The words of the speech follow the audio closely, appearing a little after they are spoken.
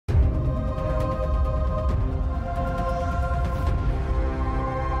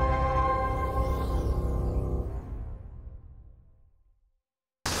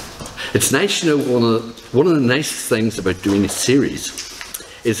It's nice, you know, one of the nice things about doing a series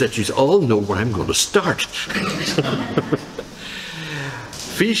is that you all know where I'm going to start.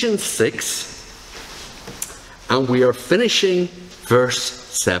 Ephesians 6, and we are finishing verse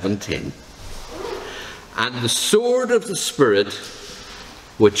 17. And the sword of the Spirit,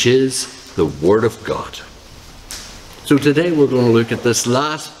 which is the Word of God. So today we're going to look at this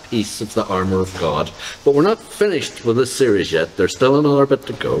last piece of the armour of God. But we're not finished with this series yet. There's still another bit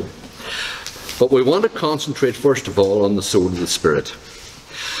to go. But we want to concentrate first of all on the sword of the Spirit.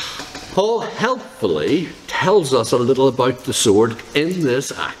 Paul helpfully tells us a little about the sword in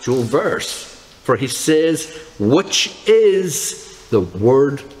this actual verse. For he says, which is the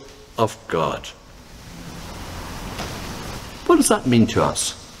Word of God. What does that mean to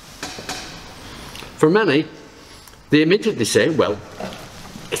us? For many, they immediately say, well,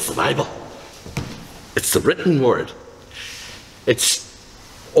 it's the Bible. It's the written word. It's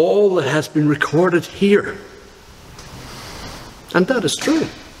all that has been recorded here. And that is true.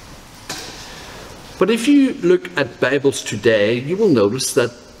 But if you look at Bibles today, you will notice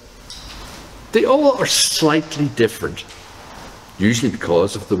that they all are slightly different. Usually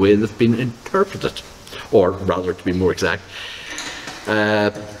because of the way they've been interpreted. Or rather, to be more exact,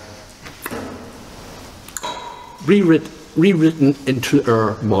 rewritten into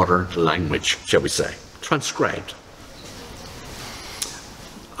our modern language, shall we say, transcribed.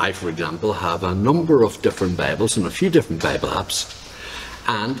 I, for example, have a number of different Bibles and a few different Bible apps,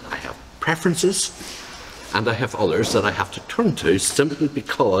 and I have preferences, and I have others that I have to turn to simply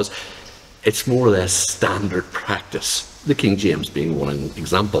because it's more or less standard practice, the King James being one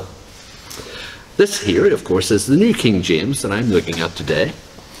example. This here, of course, is the New King James that I'm looking at today,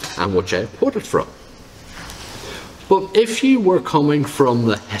 and which I quoted from. But if you were coming from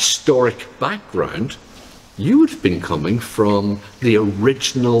the historic background, you would have been coming from the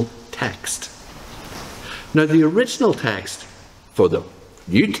original text. Now, the original text for the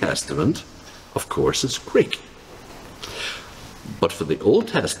New Testament, of course, is Greek. But for the Old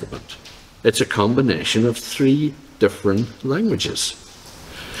Testament, it's a combination of 3 different languages.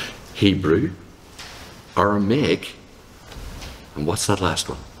 Hebrew, Aramaic, and what's that last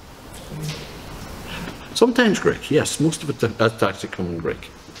one? Sometimes Greek, yes, most of it that's actually come in Greek.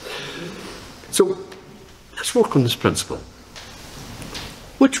 So let's work on this principle.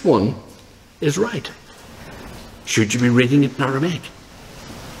 Which one is right? Should you be reading it in Aramaic?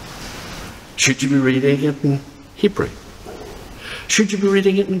 Should you be reading it in Hebrew? Should you be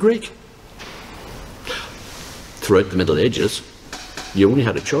reading it in Greek? Throughout the Middle Ages, you only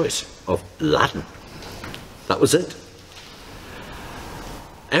had a choice of Latin. That was it.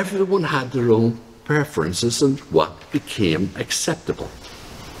 Everyone had their own preferences and what became acceptable.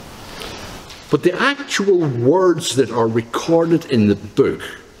 But the actual words that are recorded in the book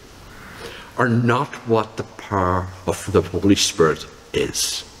are not what the power of the Holy Spirit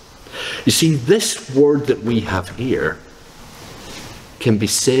is. You see, this word that we have here can be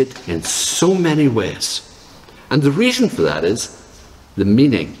said in so many ways. And the reason for that is the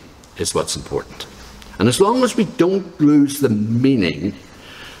meaning is what's important. And as long as we don't lose the meaning,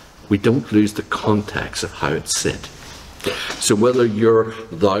 we don't lose the context of how it's said. So whether you're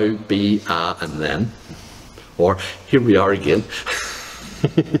thou, be, and then, or here we are again,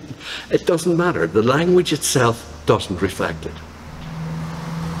 it doesn't matter. The language itself doesn't reflect it.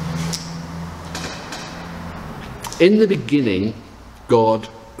 In the beginning, God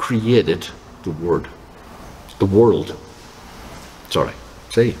created the world. Sorry,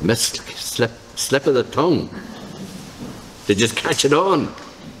 see, slip of the tongue. They just catch it on.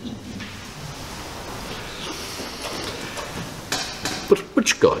 But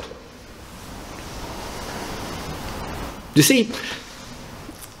which God? You see,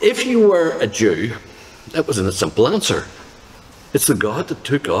 if you were a Jew, that wasn't a simple answer. It's the God that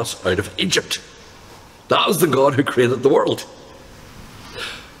took us out of Egypt. That was the God who created the world.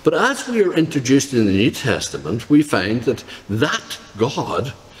 But as we are introduced in the New Testament, we find that that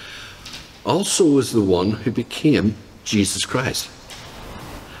God also is the one who became Jesus Christ.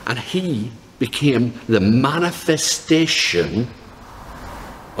 And he became the manifestation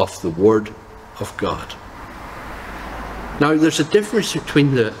of the Word of God. Now, there's a difference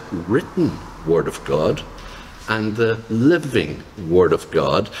between the written Word of God and the living Word of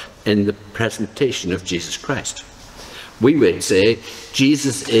God in the presentation of Jesus Christ. We would say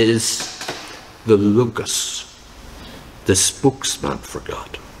Jesus is the Logos, the spokesman for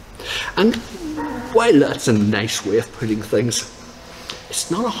God. And while that's a nice way of putting things,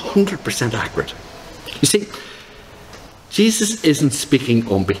 it's not 100% accurate. You see, Jesus isn't speaking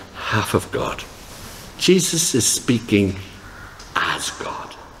on behalf of God. Jesus is speaking as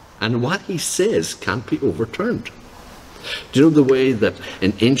God. And what he says can't be overturned. Do you know the way that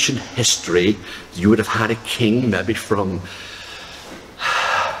in ancient history you would have had a king maybe from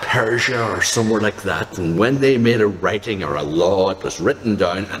Persia or somewhere like that, and when they made a writing or a law, it was written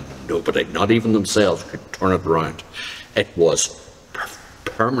down and nobody, not even themselves, could turn it around. It was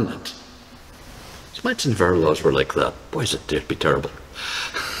permanent. Imagine if our laws were like that. Boys, it'd be terrible.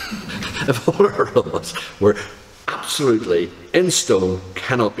 If all our laws were absolutely in stone,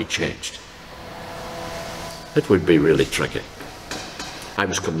 cannot be changed, it would be really tricky. I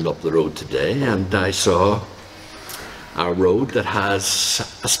was coming up the road today and I saw a road that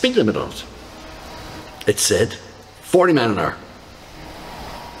has a speed limit on it. It said 40 miles an hour.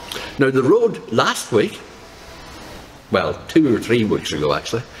 Now the road last week, well 2 or 3 weeks ago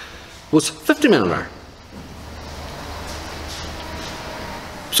actually, was 50 miles an hour.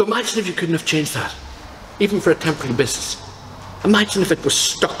 So imagine if you couldn't have changed that, even for a temporary basis. Imagine if it was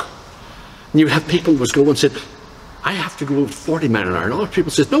stuck. And you would have people who would go and said, I have to go 40 miles an hour. And other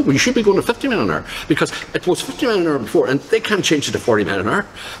people said, no, well, you should be going to 50 miles an hour because it was 50 miles an hour before and they can't change it to 40 miles an hour.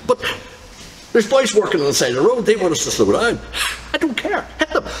 But there's boys working on the side of the road, they want us to slow down. I don't care, hit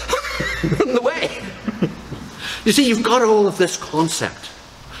them, run the way. You see, you've got all of this concept.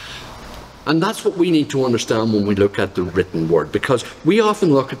 And that's what we need to understand when we look at the written word, because we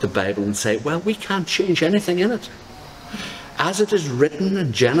often look at the Bible and say, well, we can't change anything in it. As it is written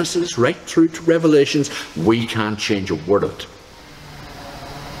in Genesis right through to Revelations, we can't change a word of it.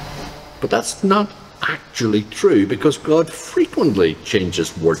 But that's not actually true, because God frequently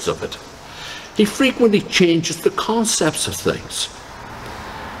changes words of it. He frequently changes the concepts of things.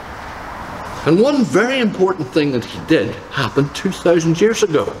 And one very important thing that he did happened 2,000 years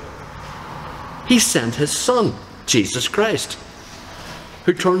ago. He sent his son, Jesus Christ,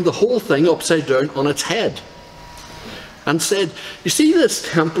 who turned the whole thing upside down on its head. And said, you see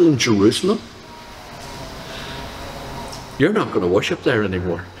this temple in Jerusalem? You're not going to worship there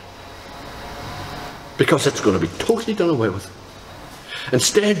anymore. Because it's going to be totally done away with.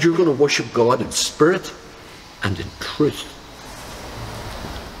 Instead, you're going to worship God in spirit and in truth.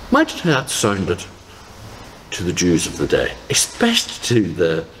 Imagine how that sounded to the Jews of the day. Especially to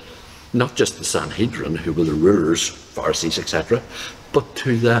the, not just the Sanhedrin, who were the rulers, Pharisees, etc., but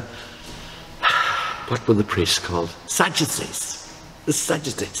to the, what were the priests called? Sadducees. The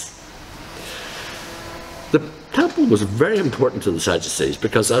Sadducees. The temple was very important to the Sadducees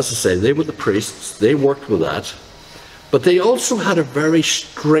because, as I say, they were the priests, they worked with that, but they also had a very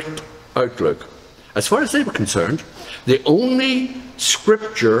strict outlook. As far as they were concerned, the only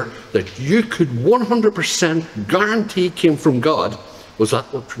scripture that you could 100% guarantee came from God was that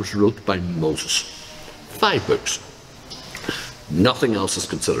which was wrote by Moses. 5 books. Nothing else is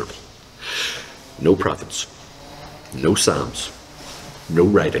considerable. No prophets, no psalms, no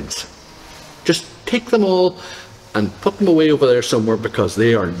writings. Just take them all and put them away over there somewhere because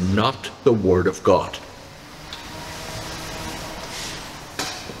they are not the Word of God.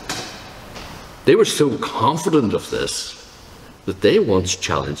 They were so confident of this that they once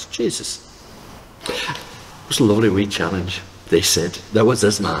challenged Jesus. It was a lovely wee challenge. They said, there was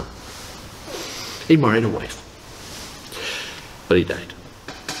this man. He married a wife, but he died.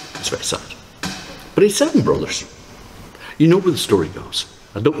 It's very sad. But he had 7 brothers. You know where the story goes.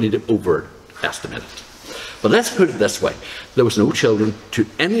 I don't need to overestimate it. But let's put it this way. There was no children to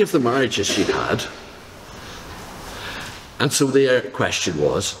any of the marriages she'd had. And so their question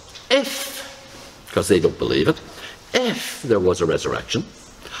was, if, because they don't believe it, if there was a resurrection,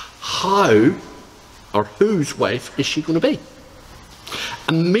 how or whose wife is she going to be?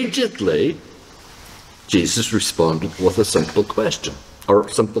 Immediately, Jesus responded with a simple question.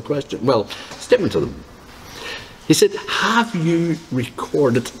 Well, statement to them. He said, have you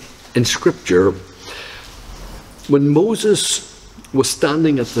recorded in Scripture when Moses was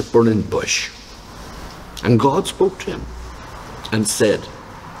standing at the burning bush and God spoke to him and said,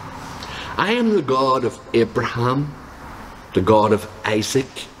 I am the God of Abraham, the God of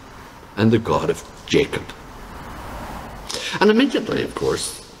Isaac, and the God of Jacob. And immediately, of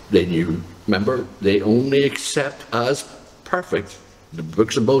course, they knew, remember, they only accept as perfect the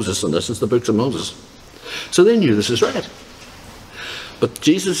books of Moses, and this is the books of Moses. So they knew this is right. But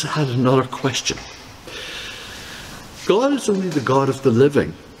Jesus had another question. God is only the God of the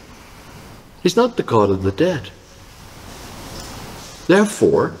living. He's not the God of the dead.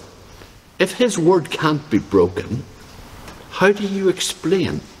 Therefore, if his word can't be broken, how do you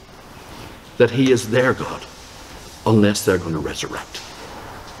explain that he is their God unless they're going to resurrect?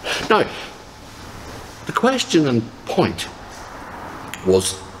 Now, the question and point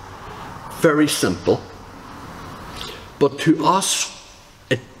was very simple, but to us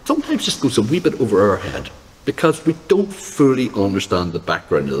it sometimes just goes a wee bit over our head because we don't fully understand the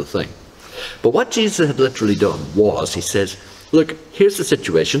background of the thing. But what Jesus had literally done was, he says, look, here's the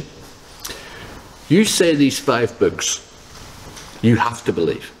situation. You say these 5 books, you have to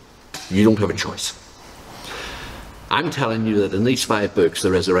believe. You don't have a choice. I'm telling you that in these 5 books,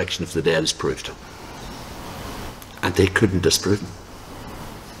 the resurrection of the dead is proved. And they couldn't disprove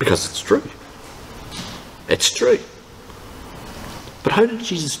it. Because it's true. It's true. But how did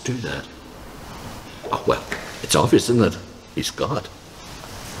Jesus do that? Oh, well, it's obvious, isn't it? He's God.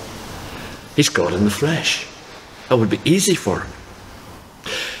 He's God in the flesh. That would be easy for him.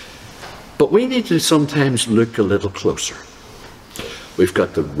 But we need to sometimes look a little closer. We've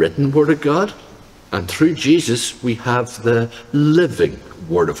got the written Word of God, and through Jesus we have the living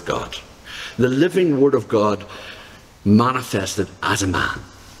Word of God. The living Word of God manifested as a man,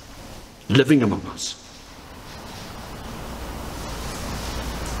 living among us.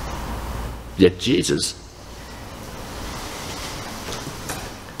 Yet Jesus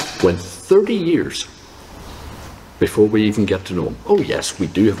went 30 years before we even get to know him. Oh yes, we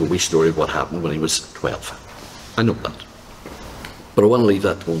do have a wee story of what happened when he was 12. I know that. But I want to leave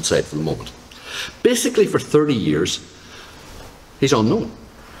that to one side for the moment. Basically, for 30 years, he's unknown.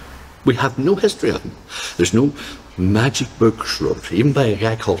 We have no history of him. There's no magic books wrote, even by a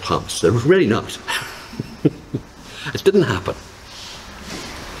guy called Thomas. There was really not. It didn't happen.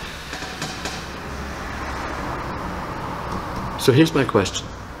 So here's my question.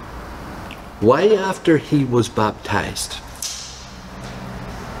 Why, after he was baptized,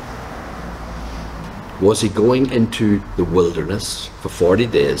 was he going into the wilderness for 40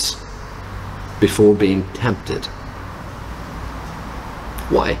 days before being tempted?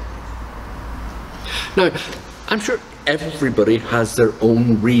 Why? Now, I'm sure everybody has their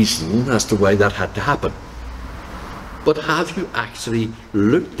own reason as to why that had to happen. But have you actually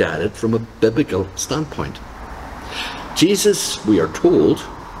looked at it from a biblical standpoint? Jesus, we are told,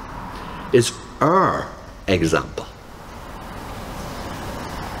 is our example.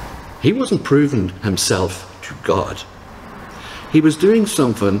 He wasn't proving himself to God. He was doing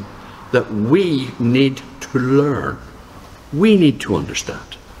something that we need to learn. We need to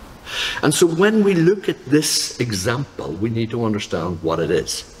understand. And so when we look at this example, we need to understand what it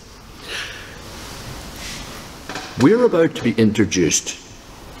is. We're about to be introduced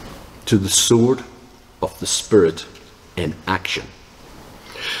to the sword of the Spirit in action.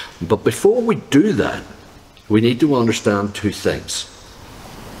 But before we do that, we need to understand 2 things.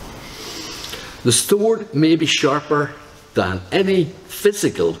 The sword may be sharper than any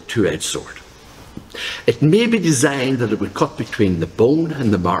physical 2-edged sword. It may be designed that it would cut between the bone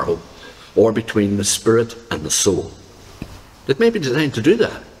and the marrow, or between the spirit and the soul. It may be designed to do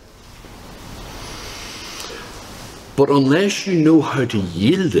that. But unless you know how to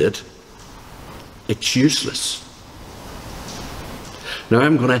yield it, it's useless. Now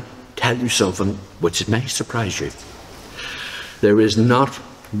I'm going to tell you something which may surprise you. There is not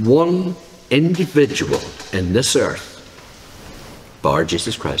one individual in this earth, bar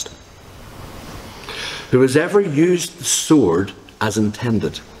Jesus Christ, who has ever used the sword as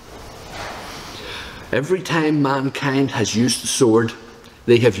intended. Every time mankind has used the sword,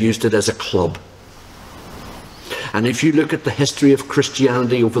 they have used it as a club. And if you look at the history of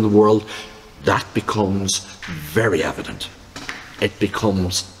Christianity over the world, that becomes very evident. It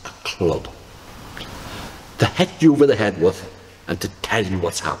becomes a club to hit you over the head with and to tell you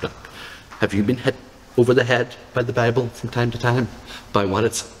what's happening. Have you been hit over the head by the Bible from time to time? By what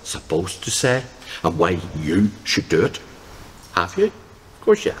it's supposed to say and why you should do it? Have you? Of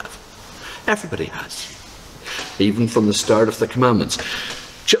course you have. Everybody has. Even from the start of the commandments.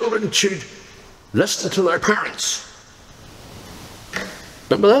 Children should listen to their parents.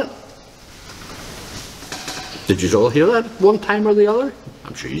 Remember that? Did you all hear that one time or the other?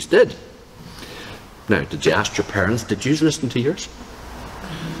 I'm sure you did. Now, did you ask your parents, did you listen to yours?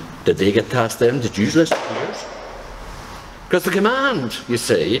 Did they get to ask them, did you listen to yours? Because the command, you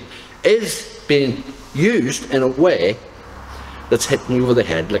see, is being used in a way that's hitting you over the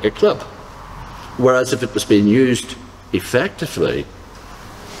head like a club. Whereas if it was being used effectively,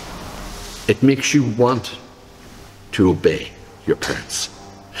 it makes you want to obey your parents.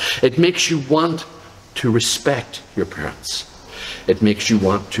 It makes you want to respect your parents. It makes you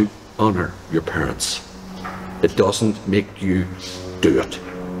want to honor your parents. It doesn't make you do it.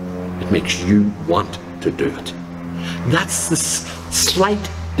 It makes you want to do it. That's the slight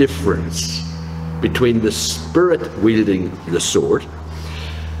difference between the Spirit wielding the sword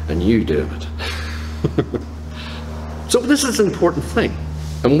and you doing it. So this is an important thing.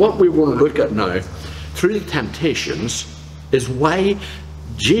 And what we want to look at now, through the temptations, is why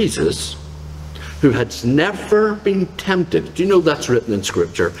Jesus, who had never been tempted. Do you know that's written in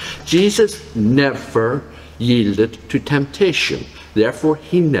Scripture? Jesus never yielded to temptation. Therefore,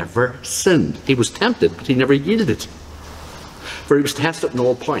 he never sinned. He was tempted, but he never yielded. For he was tested in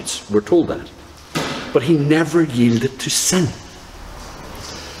all points. We're told that. But he never yielded to sin.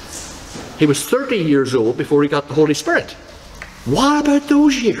 He was 30 years old before he got the Holy Spirit. What about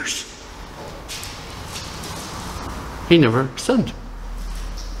those years? He never sinned.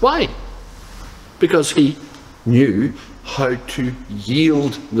 Why? Because he knew how to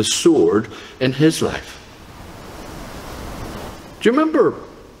yield the sword in his life. Do you remember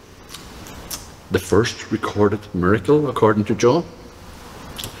the first recorded miracle according to John?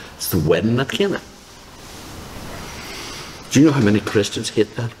 It's the wedding at Cana. Do you know how many Christians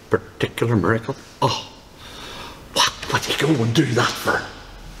hate that particular miracle? Oh, what would you go and do that for?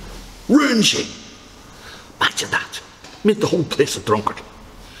 Ruins you. Imagine that. Made the whole place a drunkard.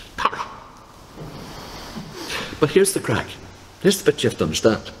 Horror. But here's the crack. Here's the bit you have to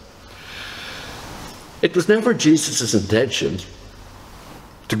understand. It was never Jesus' intention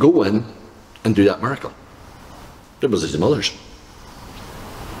to go in and do that miracle. It was his mother's.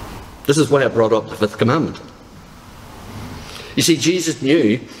 This is why I brought up the fifth commandment. You see, Jesus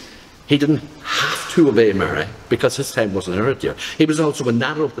knew he didn't have to obey Mary because his time wasn't out yet. He was also an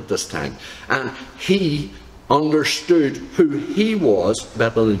adult at this time, and he understood who he was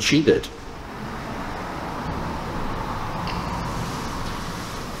better than she did.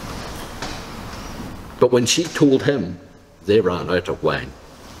 But when she told him, they ran out of wine.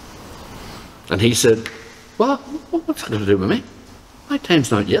 And he said, well, what's that going to do with me? My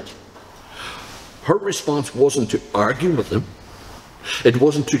time's not yet. Her response wasn't to argue with him. It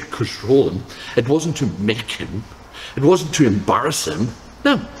wasn't to control him. It wasn't to make him. It wasn't to embarrass him.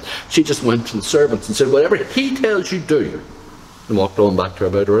 No. She just went to the servants and said, whatever he tells you, do. And walked on back to her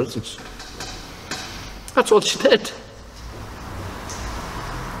about her business. That's all she did.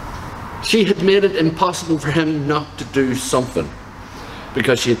 She had made it impossible for him not to do something,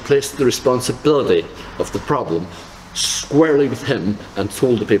 because she had placed the responsibility of the problem squarely with him and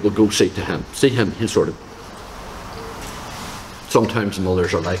told the people, go see to him. See him, he'll sort it. Sometimes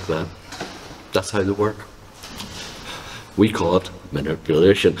mothers are like that. That's how they work. We call it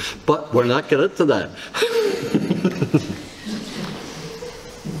manipulation, but we're not getting into that.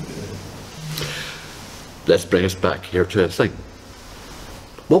 Let's bring us back here to a thing.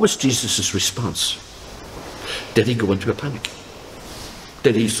 What was Jesus' response? Did he go into a panic?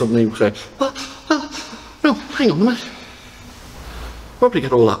 Did he suddenly say, no, hang on a minute. Where did we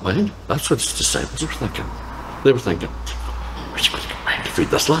get all that wine? That's what his disciples were thinking. They were thinking, where'd you get wine to feed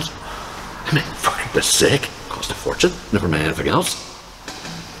this lad? I mean, for goodness sake, cost a fortune, never mind anything else.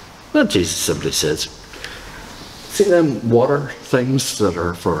 Well, Jesus simply says, see them water things that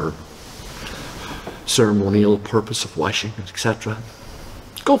are for ceremonial purpose of washing, etc.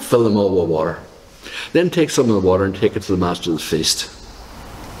 Go fill them all with water. Then take some of the water and take it to the master of the feast.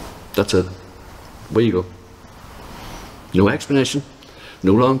 That's it. Away you go. No explanation,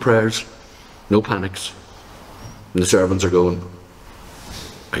 no long prayers, no panics. And the servants are going,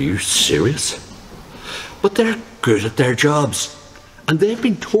 are you serious? But they're good at their jobs. And they've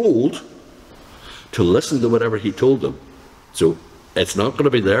been told to listen to whatever he told them. So it's not going to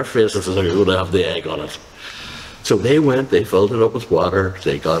be their faces that are going to have the egg on it. So they went, they filled it up with water,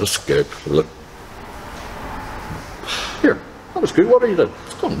 they got a scoop. Look. Here, that was good water you did.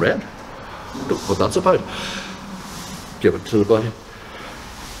 It's gone red. Don't know what that's about. Give it to the boy.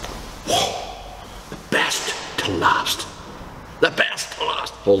 The best to last. The best to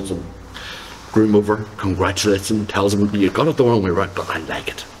last. Holds him. Groom over, congratulates him, tells him, you got it the wrong way around, but I like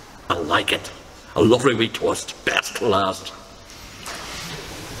it. I like it. A lovely wee toast. Best to last.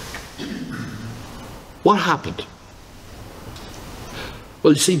 What happened?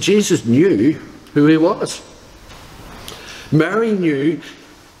 Well, you see, Jesus knew who he was. Mary knew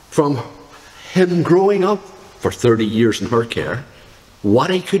from him growing up for 30 years in her care what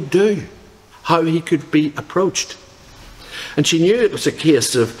he could do, how he could be approached. And she knew it was a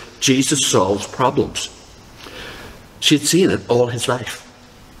case of Jesus solves problems. She'd seen it all his life.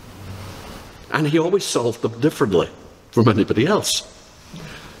 And he always solved them differently from anybody else.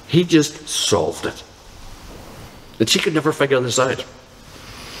 He just solved it. And she could never figure this out.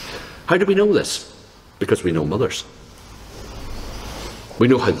 How do we know this? Because we know mothers. We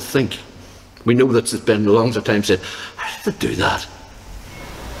know how to think. We know that it's been long time said, how did they do that?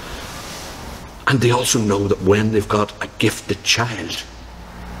 And they also know that when they've got a gifted child,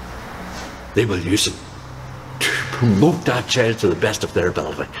 they will use it to promote that child to the best of their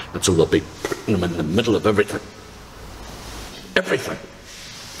ability. And so they'll be putting them in the middle of everything. Everything.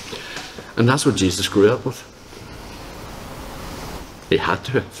 And that's what Jesus grew up with. He had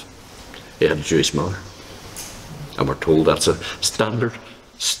to have. He had a Jewish mother. And we're told that's a standard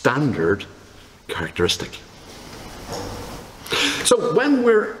characteristic. So when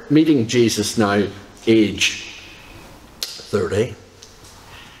we're meeting Jesus now, age 30,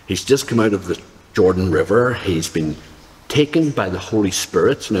 he's just come out of the Jordan River. He's been taken by the Holy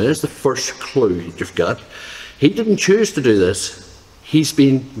Spirit. Now there's the first clue you've got. He didn't choose to do this. He's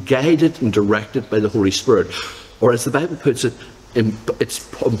been guided and directed by the Holy Spirit. Or as the Bible puts it, it's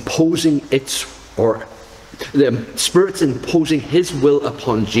imposing the Spirit's imposing his will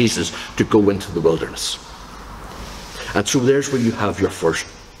upon Jesus to go into the wilderness. And so there's where you have your first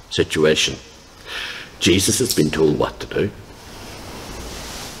situation. Jesus has been told what to do.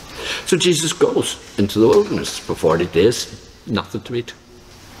 So Jesus goes into the wilderness for 40 days, nothing to eat.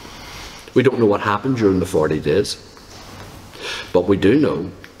 We don't know what happened during the 40 days, but we do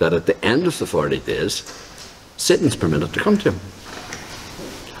know that at the end of the 40 days, Satan's permitted to come to him.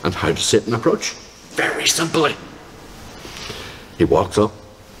 And how does Satan approach? Very simply. He walks up,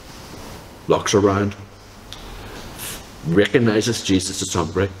 looks around, recognizes Jesus is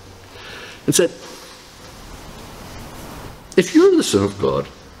hungry, and said, if you're the Son of God,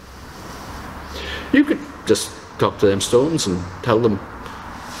 you could just talk to them stones and tell them,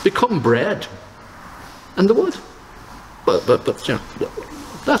 become bread. And they would. But you know,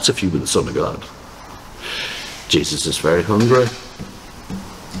 that's if you were the Son of God. Jesus is very hungry.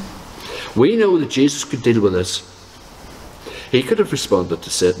 We know that Jesus could deal with this. He could have responded to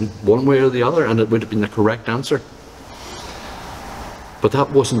Satan one way or the other, and it would have been the correct answer. But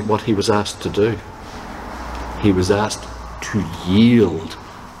that wasn't what he was asked to do. He was asked to yield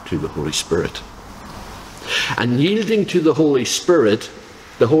to the Holy Spirit. And yielding to the Holy Spirit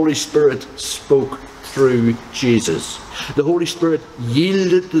spoke through Jesus. The Holy Spirit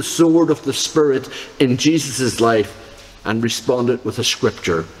yielded the sword of the Spirit in Jesus' life and responded with a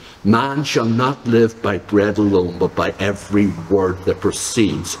scripture. Man shall not live by bread alone, but by every word that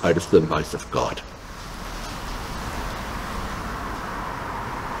proceeds out of the mouth of God.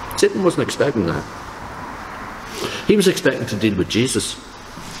 Satan wasn't expecting that. He was expecting to deal with Jesus.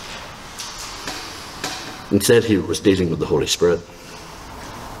 Instead, he was dealing with the Holy Spirit.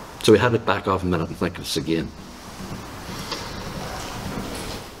 So he had to back off a minute and think of this again.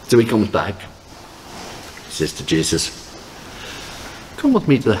 So he comes back. He says to Jesus, come with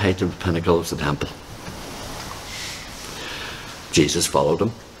me to the height of the pinnacle of the temple. Jesus followed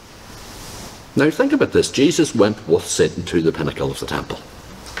him. Now think about this. Jesus went with Satan to the pinnacle of the temple.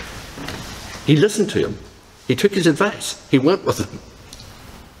 He listened to him. He took his advice. He went with him.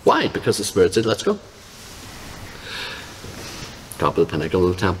 Why? Because the Spirit said, let's go. Top of the pinnacle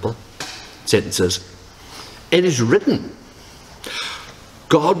of the temple. Satan says, it is written,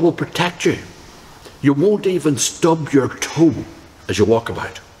 God will protect you. You won't even stub your toe as you walk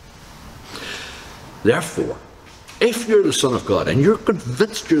about. Therefore, if you're the Son of God, and you're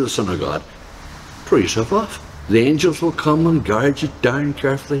convinced you're the Son of God, throw yourself off. The angels will come and guard you down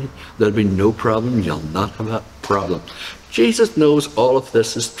carefully. There'll be no problem. You'll not have a problem. Jesus knows all of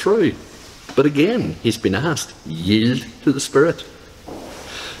this is true. But again, he's been asked, yield to the Spirit.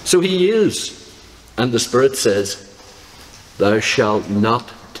 So he yields. And the Spirit says, thou shalt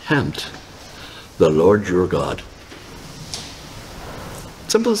not tempt the Lord your God.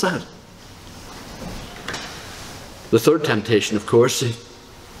 Simple as that. The third temptation, of course,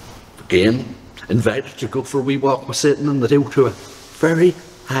 again, invited to go for a wee walk with Satan, and they go to a very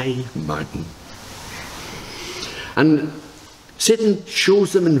high mountain. And Satan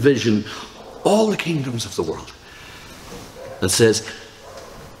shows them in vision all the kingdoms of the world and says,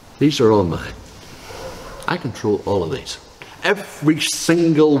 these are all mine. I control all of these. Every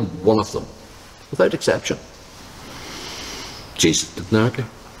single one of them, without exception. Jesus didn't argue.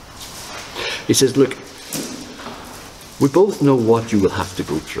 He says, look, we both know what you will have to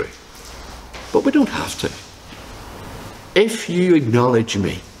go through, but we don't have to. If you acknowledge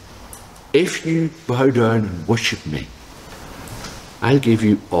me, if you bow down and worship me, I'll give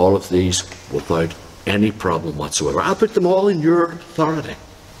you all of these without any problem whatsoever. I'll put them all in your authority.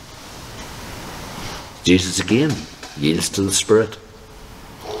 Jesus again yields to the Spirit.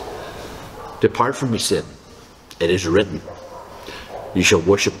 Depart from me, Satan. It is written, you shall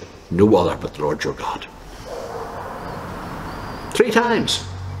worship no other but the Lord your God. 3 times.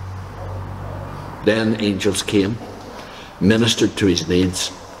 Then angels came, ministered to his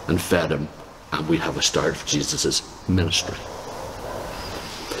needs, and fed him, and we have a start of Jesus' ministry.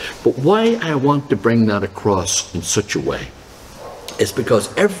 But why I want to bring that across in such a way is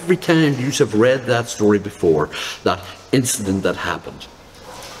because every time you have read that story before, that incident that happened,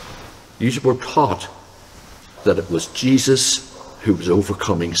 You were taught that it was Jesus who was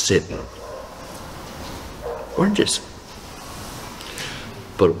overcoming Satan. Weren't you?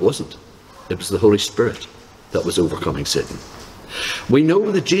 But it wasn't. It was the Holy Spirit that was overcoming Satan. We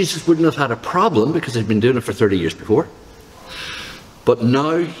know that Jesus wouldn't have had a problem because he'd been doing it for 30 years before. But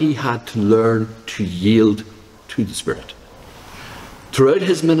now he had to learn to yield to the Spirit. Throughout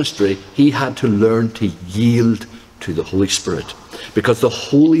his ministry, he had to learn to yield to the Holy Spirit, because the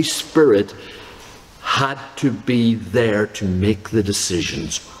Holy Spirit had to be there to make the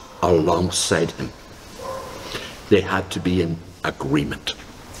decisions alongside him. They had to be in agreement.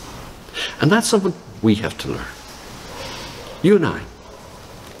 And that's something we have to learn. You and I.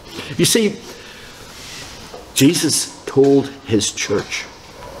 You see, Jesus told his church,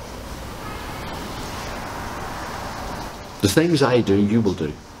 the things I do, you will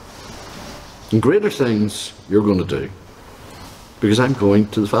do. And greater things you're going to do, because I'm going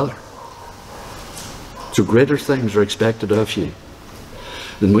to the Father. So greater things are expected of you.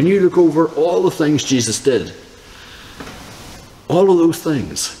 And when you look over all the things Jesus did, all of those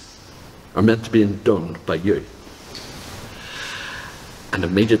things are meant to be done by you. And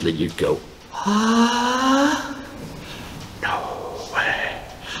immediately you go, no way,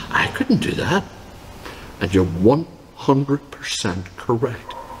 I couldn't do that. And you're 100%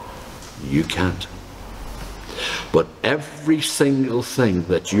 correct. You can't. But every single thing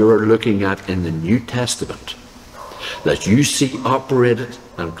that you're looking at in the New Testament, that you see operated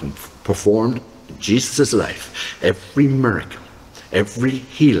and performed in Jesus' life, every miracle, every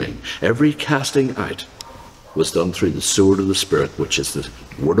healing, every casting out, was done through the sword of the Spirit, which is the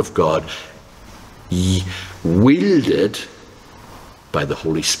Word of God, wielded by the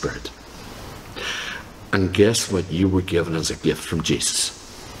Holy Spirit. And guess what you were given as a gift from Jesus?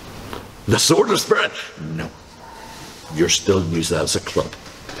 The sword of the Spirit. No. You're still used as a club.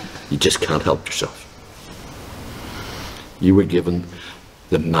 You just can't help yourself. You were given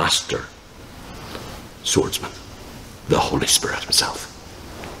the master swordsman, the Holy Spirit himself,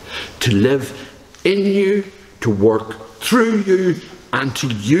 to live in you, to work through you, and to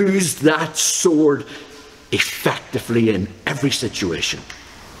use that sword effectively in every situation.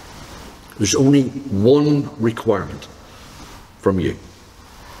 There's only one requirement from you.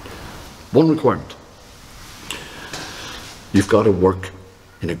 One requirement. You've got to work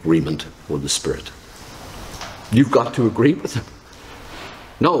in agreement with the Spirit. You've got to agree with him.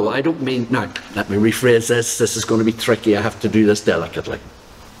 No, I don't mean, now, let me rephrase this. This is going to be tricky. I have to do this delicately.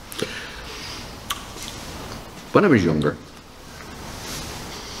 When I was younger,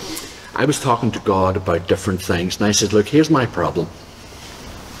 I was talking to God about different things, and I said, look, here's my problem.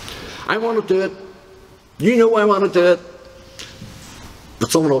 I want to do it. You know I want to do it.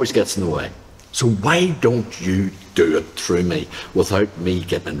 But someone always gets in the way. So why don't you do it through me without me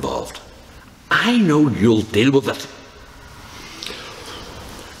getting involved? I know you'll deal with it.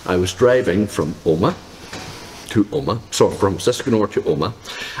 I was driving from Oma to Oma, so from Siskinor to Oma,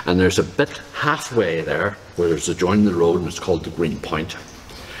 and there's a bit halfway there where there's a join in the road, and it's called the Green Point.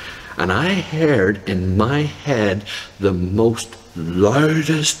 And I heard in my head the most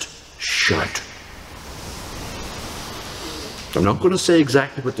loudest shout. I'm not going to say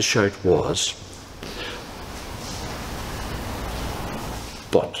exactly what the shout was,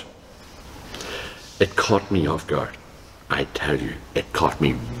 but it caught me off guard. I tell you, it caught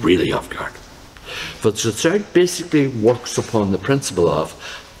me really off guard. But the shout basically works upon the principle of,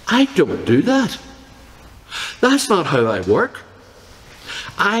 I don't do that. That's not how I work.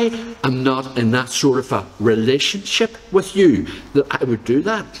 I am not in that sort of a relationship with you that I would do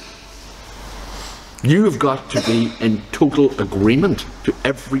that. You have got to be in total agreement to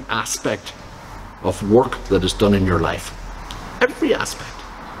every aspect of work that is done in your life. Every aspect.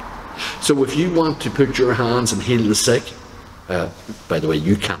 So if you want to put your hands and heal the sick, by the way,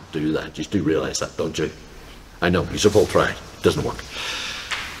 you can't do that. You do realise that, don't you? I know, you've all tried. It doesn't work.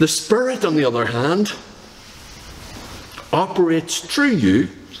 The Spirit, on the other hand, operates through you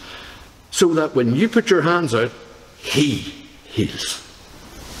so that when you put your hands out, He heals.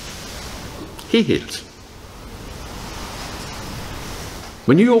 He heals.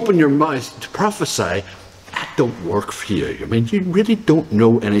 When you open your mouth to prophesy, that don't work for you. I mean, you really don't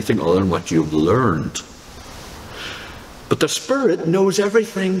know anything other than what you've learned. But the Spirit knows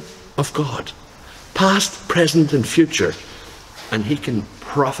everything of God, past, present, and future, and He can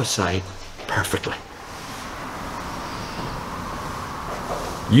prophesy perfectly.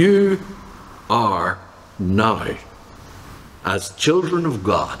 You are now, as children of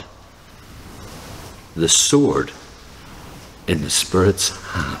God, the sword in the Spirit's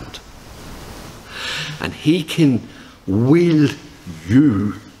hand. And He can wield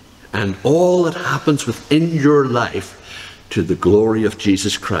you and all that happens within your life to the glory of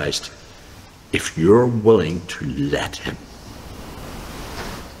Jesus Christ, if you're willing to let him.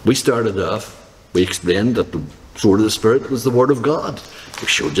 We started off, we explained that the sword of the Spirit was the Word of God. We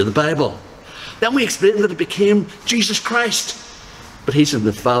showed you the Bible. Then we explained that it became Jesus Christ. But he's in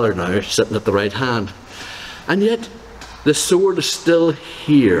the Father now, sitting at the right hand. And yet, the sword is still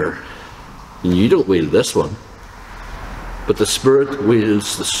here. And you don't wield this one. But the Spirit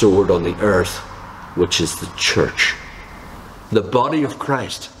wields the sword on the earth, which is the church. The body of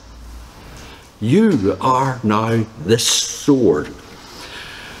Christ. You are now this sword.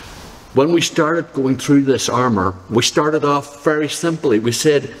 When we started going through this armour, we started off very simply. We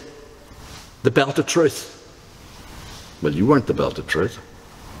said, the belt of truth. Well, you weren't the belt of truth.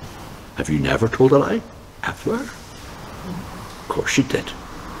 Have you never told a lie? Ever? Of course you did.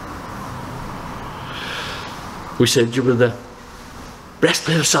 We said you were the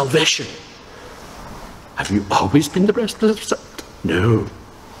breastplate of salvation. Have you always been the breastplate of salvation? No.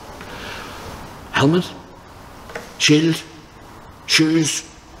 Helmet? Shield? Shoes?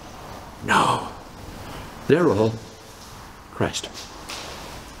 No. They're all Christ.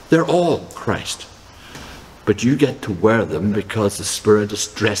 They're all Christ. But you get to wear them because the Spirit is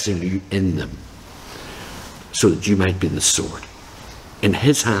dressing you in them, so that you might be the sword in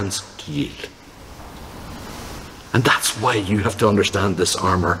his hands to yield. And that's why you have to understand this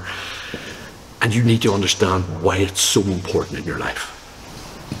armour, and you need to understand why it's so important in your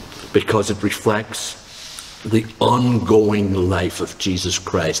life, because it reflects the ongoing life of Jesus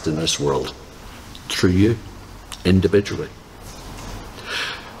Christ in this world through you individually.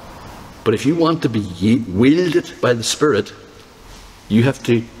 But if you want to be wielded by the Spirit, you have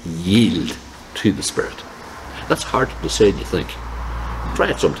to yield to the Spirit. That's hard to say, do you think?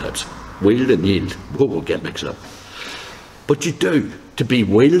 Try it sometimes. Wield and yield. Whoa, we'll get mixed up. But you do. To be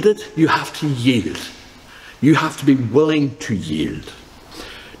wielded, you have to yield. You have to be willing to yield.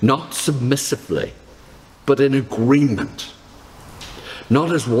 Not submissively, but in agreement.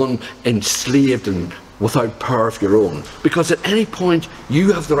 Not as one enslaved and without power of your own. Because at any point,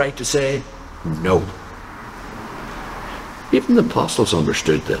 you have the right to say no. Even the apostles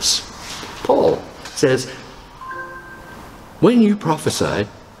understood this. Paul says, when you prophesy,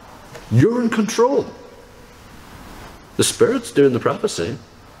 you're in control. The Spirit's doing the prophecy,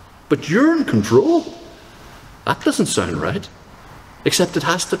 but you're in control. That doesn't sound right. Except it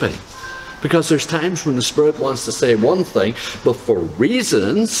has to be. Because there's times when the Spirit wants to say one thing, but for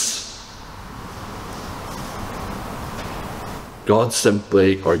reasons, God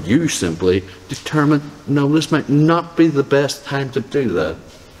simply, or you simply, determine, no, this might not be the best time to do that.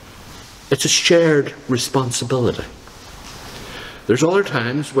 It's a shared responsibility. There's other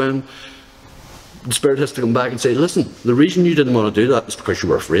times when the Spirit has to come back and say, listen, the reason you didn't want to do that is because you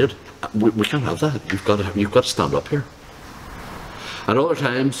were afraid. We can't have that. You've got to stand up here. And other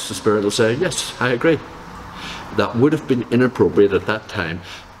times the Spirit will say, yes, I agree. That would have been inappropriate at that time,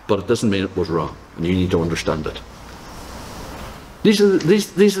 but it doesn't mean it was wrong, and you need to understand it. These are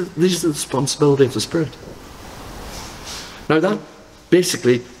the responsibility of the Spirit. Now that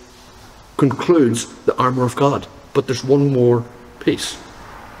basically concludes the armour of God, but there's one more piece,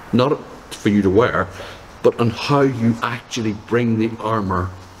 not for you to wear, but on how you actually bring the armour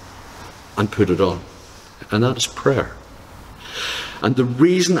and put it on, and that is prayer. And the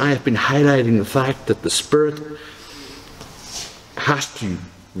reason I have been highlighting the fact that the Spirit has to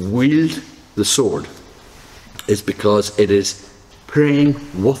wield the sword is because it is praying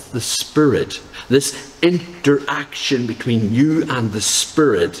with the Spirit, this interaction between you and the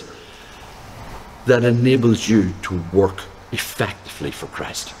Spirit, that enables you to work effectively for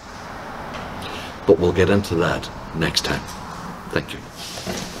Christ. But we'll get into that next time. Thank you.